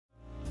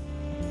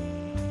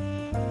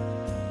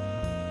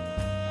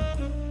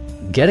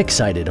Get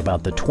excited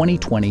about the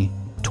 2020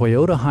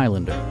 Toyota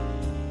Highlander.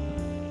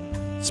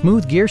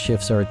 Smooth gear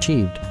shifts are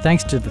achieved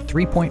thanks to the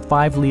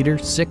 3.5-liter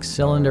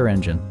six-cylinder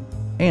engine.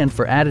 And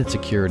for added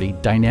security,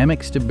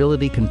 dynamic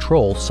stability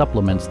control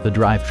supplements the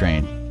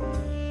drivetrain.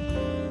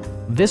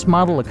 This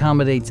model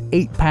accommodates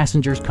 8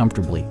 passengers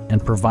comfortably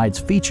and provides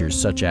features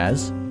such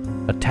as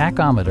a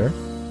tachometer,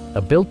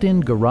 a built-in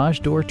garage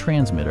door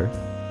transmitter,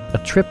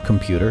 a trip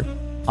computer,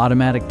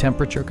 automatic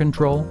temperature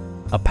control,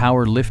 a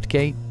power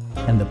liftgate,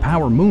 and the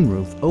power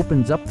moonroof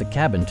opens up the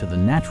cabin to the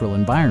natural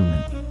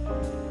environment.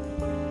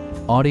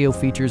 Audio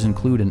features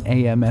include an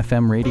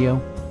AM/FM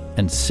radio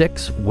and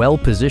 6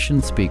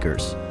 well-positioned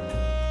speakers.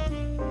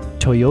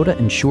 Toyota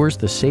ensures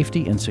the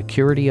safety and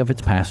security of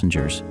its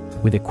passengers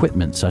with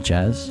equipment such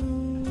as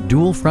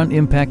dual front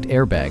impact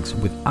airbags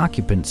with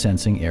occupant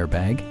sensing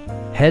airbag,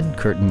 head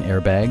curtain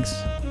airbags,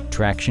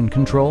 traction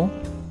control,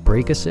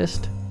 brake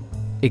assist,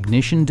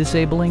 ignition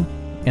disabling,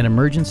 an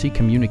emergency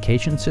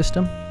communication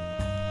system,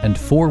 and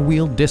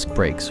 4-wheel disc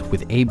brakes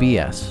with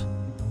ABS.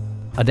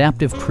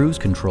 Adaptive Cruise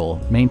Control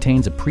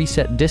maintains a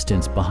preset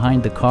distance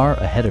behind the car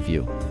ahead of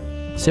you,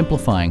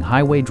 simplifying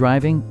highway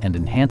driving and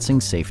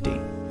enhancing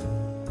safety.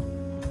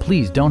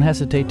 Please don't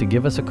hesitate to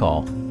give us a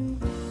call.